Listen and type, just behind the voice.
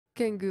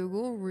Can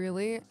Google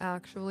really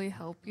actually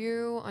help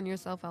you on your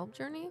self-help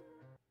journey?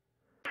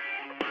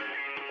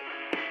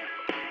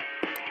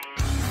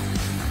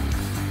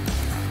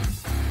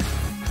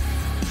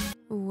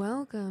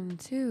 Welcome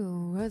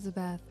to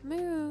Rosabeth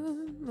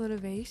Mooon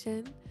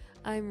Motivation.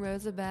 I'm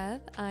Rosabeth.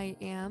 I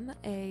am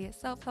a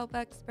self-help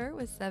expert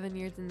with 7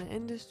 years in the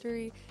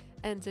industry,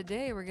 and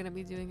today we're going to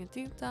be doing a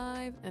deep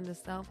dive into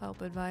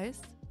self-help advice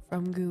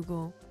from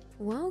Google.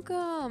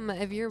 Welcome!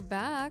 If you're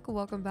back,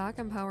 welcome back,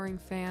 Empowering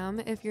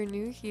Fam. If you're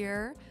new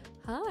here,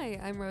 hi,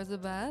 I'm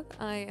Rosabeth.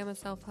 I am a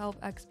self-help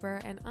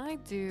expert, and I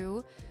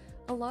do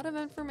a lot of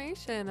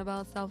information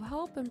about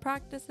self-help and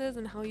practices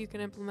and how you can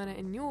implement it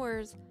in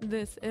yours.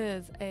 This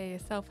is a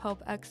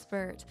self-help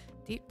expert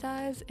deep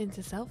dives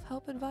into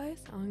self-help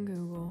advice on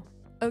Google.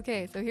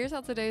 Okay, so here's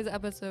how today's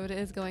episode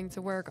is going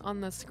to work.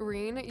 On the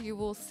screen, you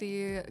will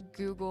see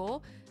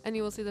Google and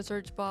you will see the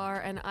search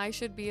bar, and I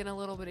should be in a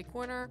little bitty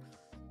corner,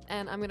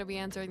 and I'm going to be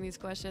answering these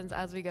questions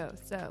as we go.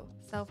 So,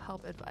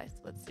 self-help advice.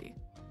 Let's see.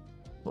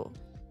 Cool.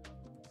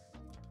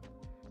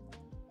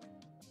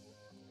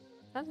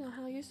 That's not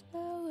how you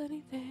spell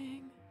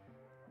anything.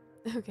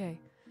 Okay,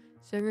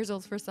 showing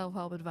results for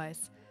self-help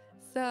advice.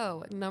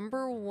 So,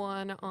 number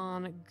 1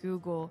 on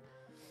Google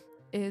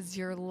is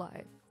your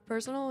life.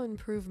 Personal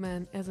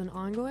improvement is an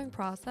ongoing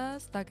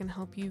process that can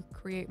help you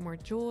create more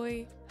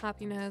joy,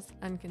 happiness,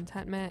 and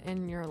contentment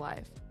in your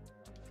life.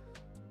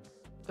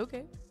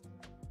 Okay.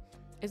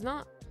 It's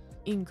not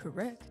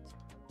incorrect.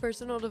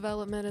 Personal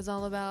development is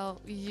all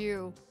about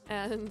you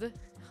and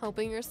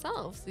helping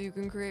yourself so you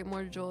can create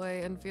more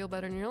joy and feel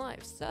better in your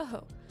life.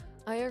 So,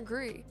 I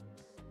agree.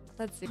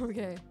 Let's see.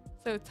 Okay,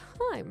 so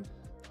time.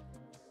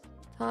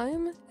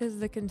 Time is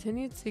the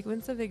continued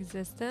sequence of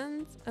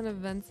existence and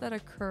events that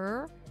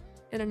occur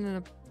in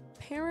an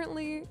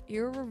apparently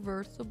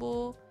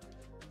irreversible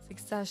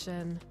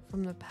succession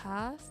from the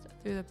past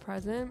through the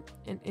present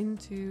and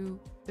into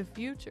the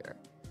future.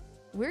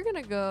 We're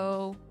gonna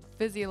go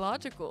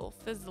physiological,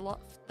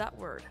 that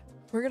word.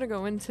 We're gonna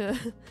go into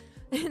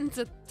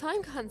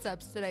time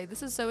concepts today.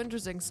 This is so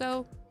interesting.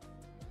 So,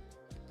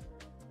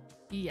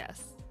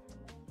 yes,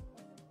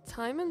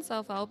 time and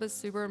self-help is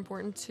super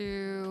important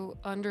to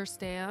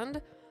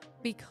understand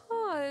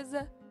because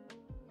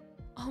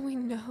all we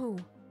know,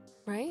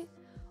 right?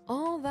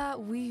 All that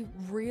we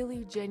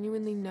really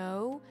genuinely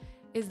know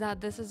is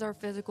that this is our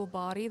physical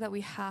body that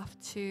we have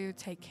to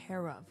take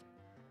care of.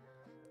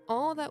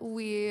 All that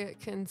we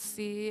can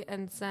see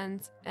and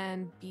sense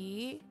and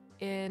be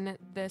in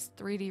this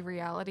 3D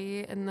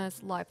reality, in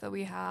this life that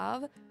we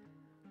have,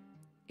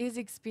 is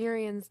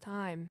experience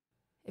time.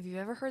 If you've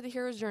ever heard the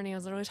hero's journey, I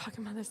was literally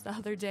talking about this the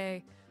other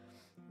day.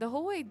 The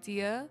whole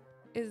idea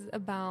is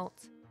about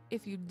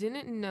if you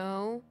didn't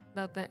know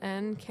that the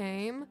end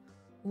came,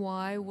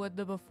 why would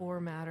the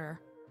before matter?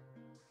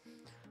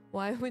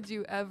 Why would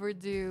you ever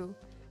do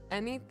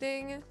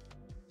anything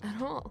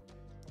at all?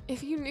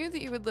 If you knew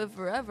that you would live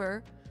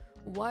forever,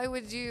 why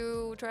would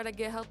you try to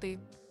get healthy?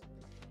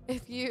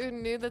 If you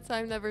knew that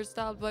time never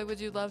stopped, why would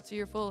you love to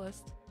your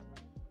fullest?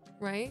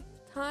 Right?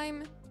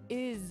 Time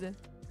is,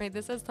 right?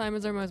 This says time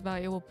is our most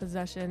valuable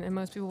possession, and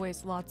most people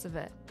waste lots of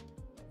it.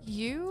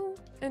 You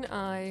and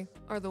I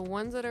are the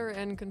ones that are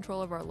in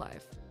control of our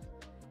life.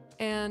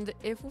 And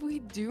if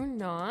we do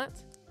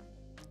not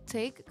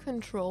take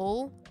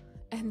control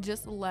and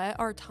just let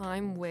our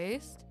time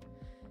waste,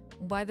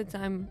 by the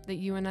time that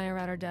you and I are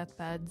at our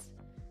deathbeds,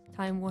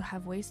 time would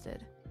have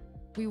wasted.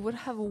 We would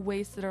have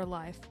wasted our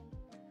life.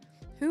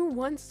 Who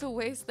wants to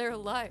waste their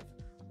life?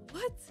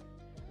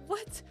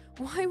 What?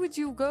 Why would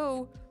you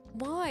go?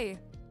 Why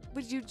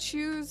would you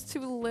choose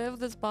to live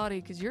this body?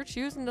 Because you're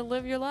choosing to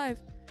live your life,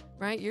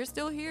 right? You're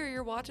still here.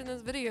 You're watching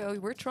this video.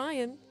 We're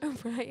trying,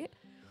 right?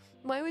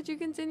 Why would you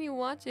continue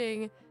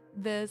watching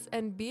this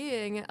and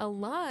being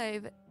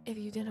alive if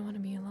you didn't want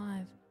to be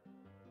alive?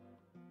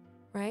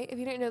 Right? If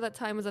you didn't know that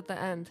time was at the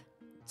end.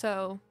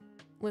 So,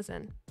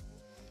 listen.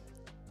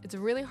 It's a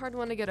really hard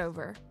one to get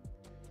over,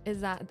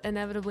 is that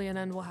inevitably an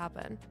end will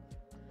happen.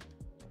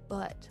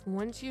 But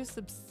once you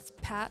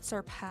surpass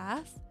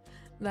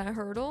that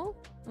hurdle,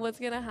 what's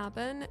going to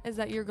happen is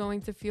that you're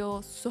going to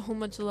feel so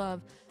much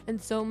love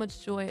and so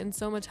much joy and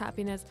so much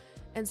happiness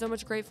and so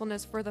much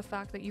gratefulness for the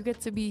fact that you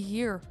get to be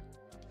here.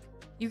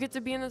 You get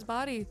to be in this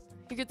body.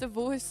 You get to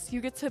voice.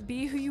 You get to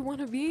be who you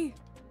want to be.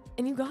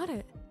 And you got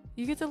it.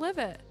 You get to live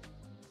it.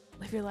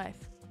 Live your life.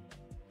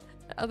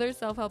 Other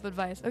self-help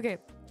advice. Okay.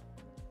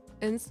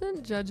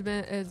 Instant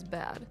judgment is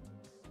bad.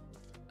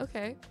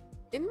 Okay.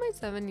 In my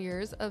 7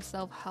 years of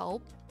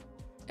self-help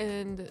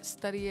and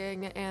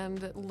studying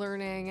and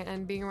learning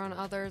and being around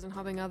others and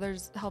helping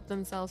others help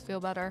themselves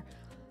feel better,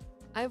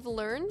 I've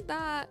learned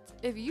that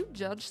if you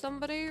judge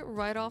somebody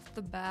right off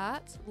the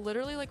bat,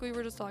 literally like we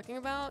were just talking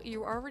about,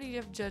 you already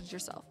have judged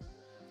yourself.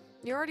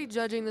 You're already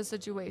judging the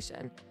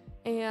situation.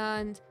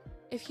 And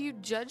if you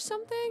judge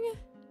something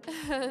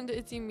and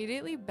it's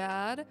immediately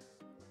bad,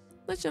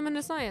 let's jump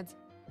into science.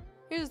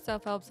 Here's a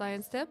self-help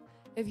science tip.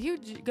 If you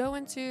go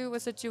into a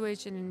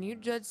situation and you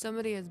judge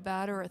somebody as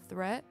bad or a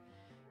threat,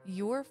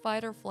 your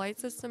fight or flight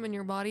system in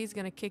your body is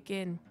going to kick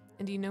in.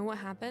 And do you know what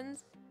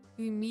happens?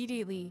 You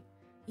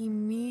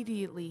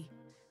immediately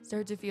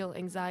start to feel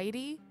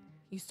anxiety.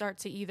 You start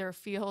to either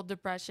feel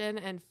depression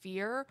and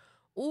fear,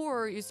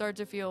 or you start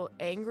to feel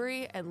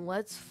angry and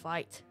let's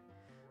fight,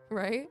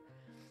 right?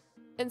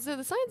 And so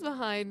the science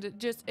behind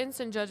just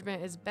instant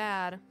judgment is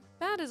bad.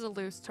 Bad is a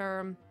loose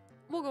term.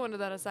 We'll go into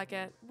that in a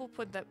second. We'll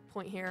put that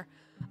point here.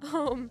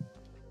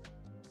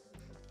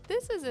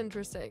 This is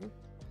interesting.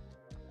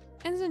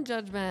 Instant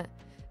judgment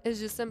is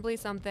just simply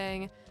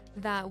something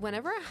that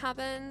whenever it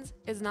happens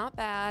is not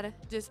bad.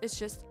 It's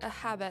just a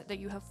habit that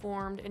you have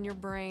formed in your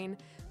brain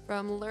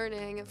from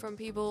learning from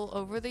people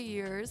over the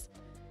years.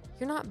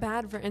 You're not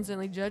bad for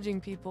instantly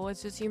judging people.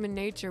 It's just human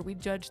nature. We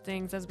judge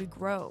things as we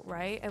grow,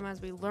 right? And as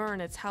we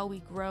learn, it's how we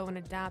grow and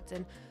adapt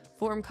and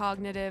form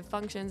cognitive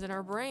functions in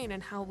our brain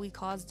and how we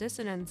cause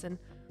dissonance and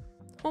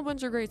a whole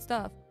bunch of great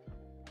stuff.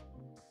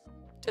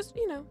 Just,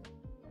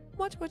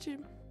 watch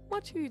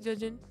who you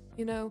judging,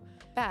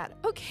 bad.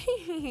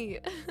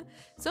 Okay.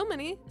 So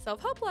many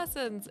self-help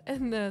lessons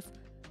in this.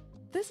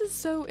 This is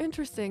so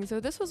interesting. So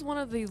this was one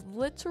of the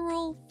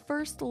literal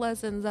first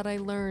lessons that I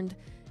learned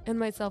in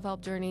my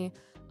self-help journey.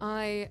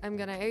 I am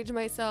going to age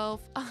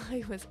myself.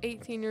 I was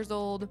 18 years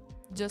old,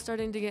 just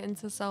starting to get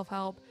into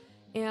self-help.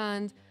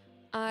 And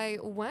I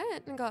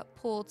went and got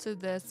pulled to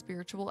this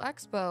spiritual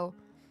expo.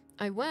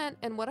 I went,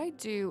 and what I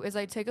do is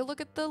I take a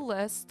look at the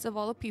lists of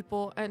all the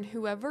people, and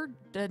whoever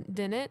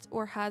didn't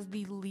or has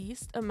the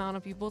least amount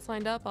of people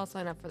signed up, I'll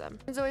sign up for them.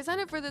 And so I signed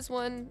up for this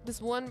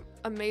one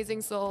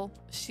amazing soul.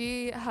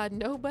 She had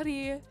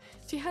nobody.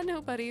 Signed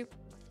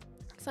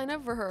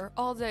up for her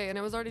all day, and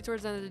it was already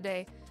towards the end of the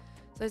day.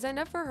 So I signed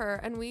up for her,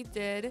 and we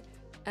did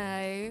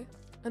an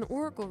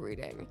oracle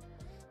reading.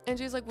 And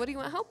she's like, what do you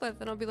want help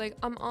with? And I'll be like,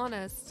 I'm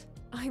honest.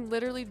 I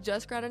literally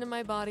just got into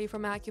my body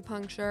from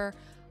acupuncture.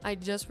 I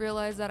just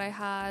realized that I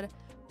had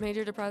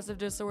major depressive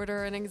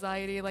disorder and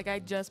anxiety. Like, I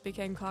just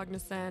became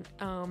cognizant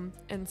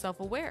and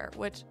self-aware,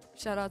 which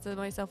shout out to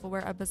my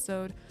self-aware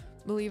episode.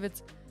 I believe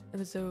it's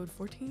episode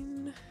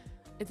 14.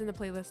 It's in the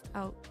playlist.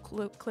 I'll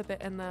clip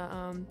it in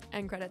the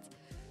end credits.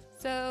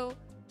 So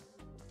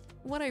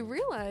what I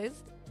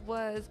realized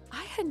was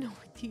I had no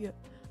idea.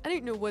 I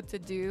didn't know what to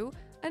do.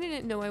 I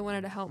didn't know I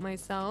wanted to help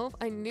myself.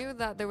 I knew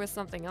that there was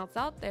something else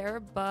out there,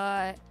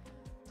 but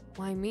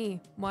why me?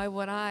 Why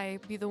would I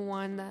be the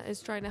one that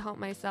is trying to help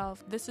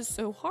myself? This is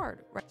so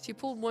hard, right? She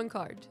pulled one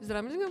card. She said,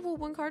 I'm just gonna pull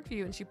one card for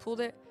you. And she pulled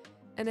it,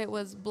 and it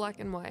was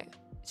black and white.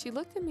 She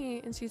looked at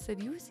me and she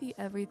said, you see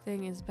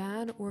everything as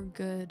bad or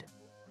good.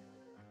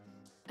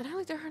 And I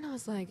looked at her and I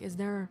was like, is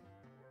there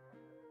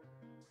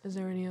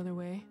any other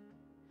way?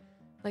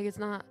 Like, it's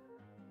not,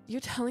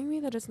 you're telling me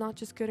that it's not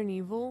just good and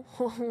evil?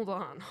 Hold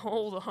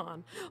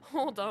on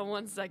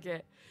 1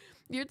 second.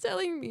 You're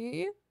telling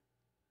me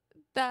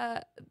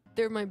that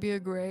there might be a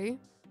gray?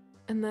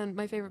 And then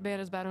my favorite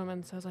band is Bad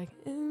Omens, so I was like,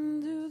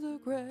 into the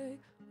gray,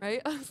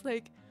 right? I was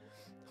like,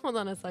 hold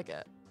on a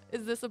second.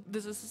 Is this a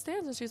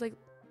stance? And she's like,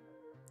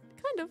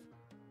 kind of.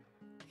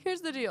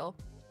 Here's the deal.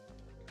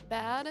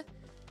 Bad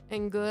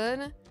and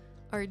good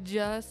are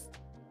just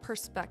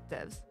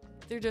perspectives.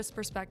 They're just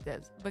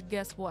perspectives. But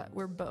guess what?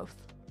 We're both.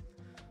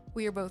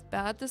 We are both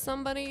bad to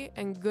somebody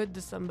and good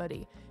to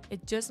somebody.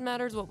 It just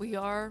matters what we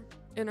are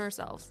in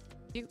ourselves.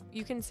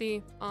 You can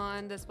see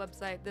on this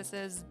website, this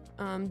is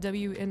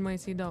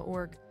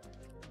wnyc.org.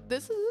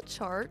 This is a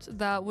chart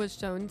that was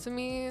shown to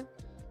me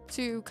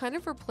to kind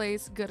of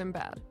replace good and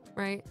bad,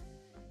 right?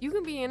 You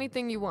can be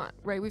anything you want,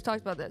 right? We've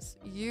talked about this.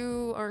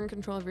 You are in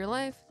control of your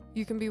life.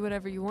 You can be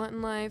whatever you want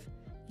in life.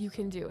 You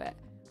can do it.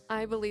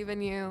 I believe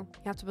in you.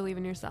 You have to believe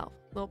in yourself.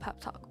 Little pep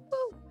talk.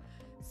 Woo!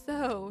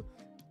 So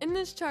in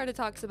this chart, it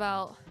talks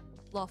about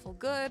lawful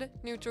good,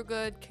 neutral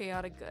good,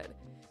 chaotic good.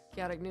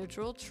 Chaotic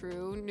neutral,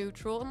 true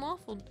neutral, and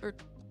lawful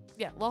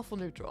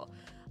neutral.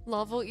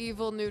 Lawful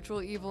evil,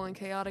 neutral evil, and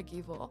chaotic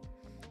evil.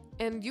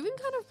 And you can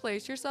kind of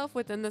place yourself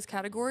within this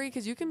category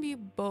because you can be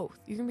both.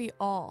 You can be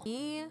all.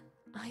 Me,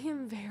 I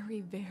am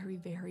very, very,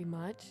 very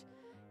much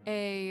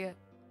a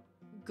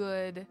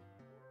good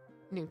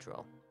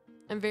neutral.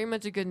 I'm very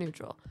much a good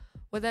neutral.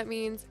 What that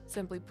means,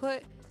 simply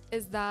put,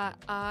 is that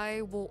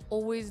I will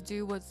always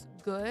do what's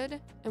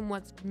good and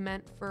what's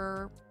meant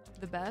for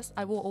the best.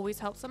 I will always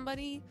help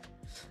somebody,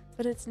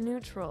 but it's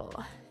neutral.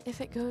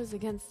 If it goes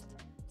against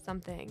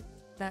something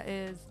that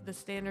is the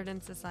standard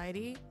in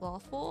society,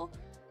 lawful,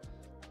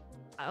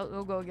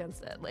 I'll go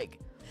against it. Like,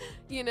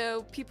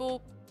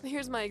 people,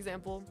 here's my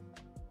example,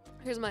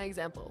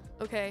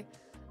 okay?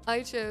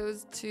 I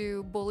chose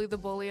to bully the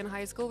bully in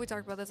high school. We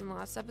talked about this in the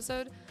last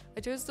episode. I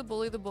chose to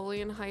bully the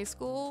bully in high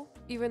school,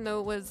 even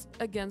though it was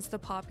against the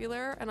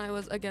popular, and I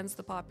was against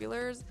the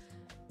populars,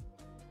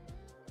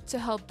 to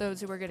help those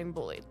who were getting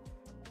bullied.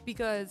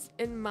 Because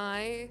in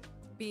my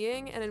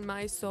being and in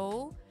my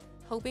soul,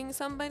 helping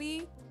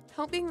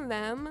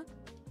them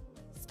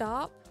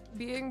stop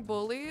being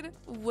bullied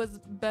was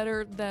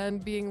better than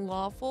being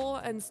lawful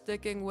and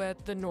sticking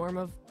with the norm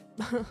of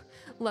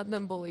let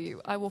them bully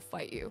you. I will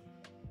fight you.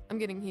 I'm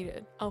getting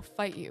heated. I'll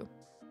fight you.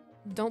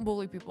 Don't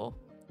bully people.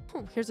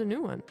 Oh, here's a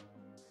new one.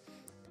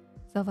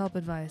 Self-help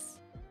advice.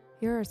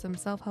 Here are some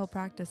self-help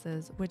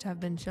practices which have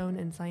been shown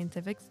in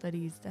scientific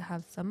studies to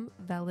have some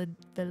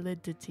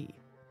validity.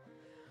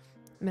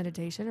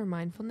 Meditation or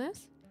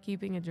mindfulness,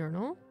 keeping a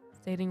journal,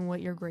 stating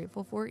what you're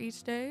grateful for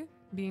each day,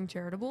 being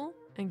charitable,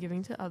 and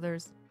giving to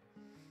others.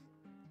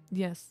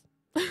 Yes.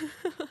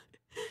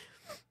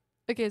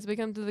 Okay, so we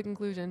come to the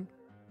conclusion.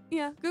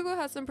 Yeah, Google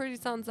has some pretty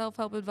sound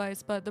self-help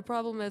advice, but the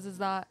problem is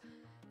that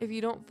if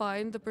you don't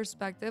find the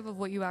perspective of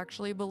what you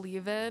actually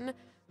believe in,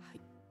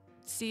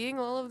 seeing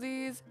all of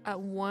these at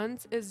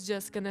once is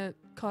just gonna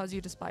cause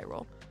you to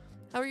spiral.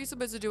 How are you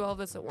supposed to do all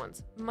this at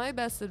once? My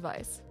best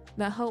advice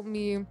that helped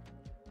me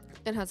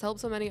and has helped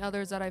so many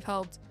others that I've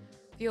helped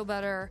feel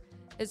better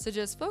is to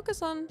just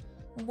focus on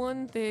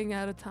one thing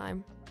at a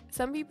time.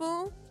 Some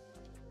people,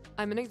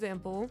 I'm an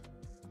example,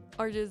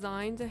 are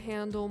designed to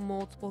handle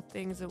multiple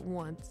things at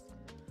once.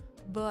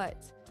 But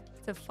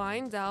to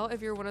find out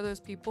if you're one of those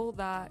people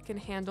that can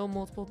handle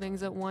multiple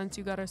things at once,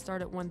 you gotta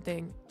start at one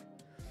thing.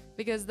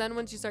 Because then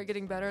once you start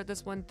getting better at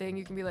this one thing,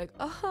 you can be like,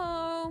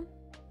 oh,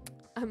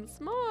 I'm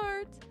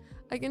smart.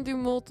 I can do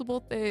multiple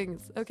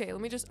things. Okay,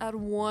 let me just add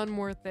one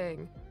more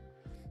thing.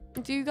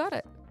 So you got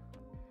it.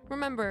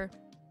 Remember,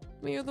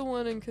 you're the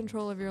one in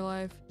control of your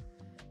life.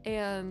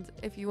 And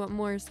if you want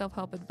more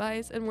self-help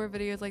advice and more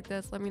videos like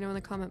this, let me know in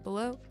the comment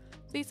below.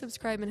 Please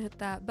subscribe and hit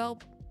that bell.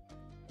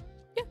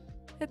 Yeah,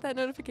 hit that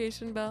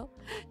notification bell.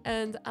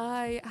 And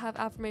I have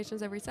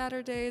affirmations every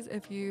Saturdays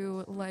if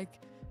you like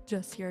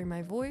just hearing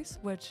my voice,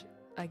 which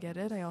I get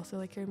it. I also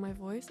like hearing my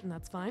voice, and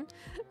that's fine.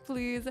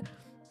 Please,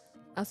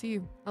 I'll see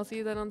you. I'll see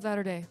you then on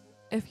Saturday.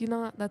 If you're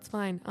not, that's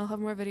fine. I'll have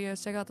more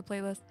videos. Check out the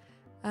playlist.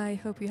 I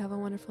hope you have a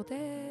wonderful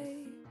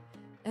day,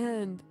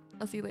 and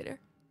I'll see you later.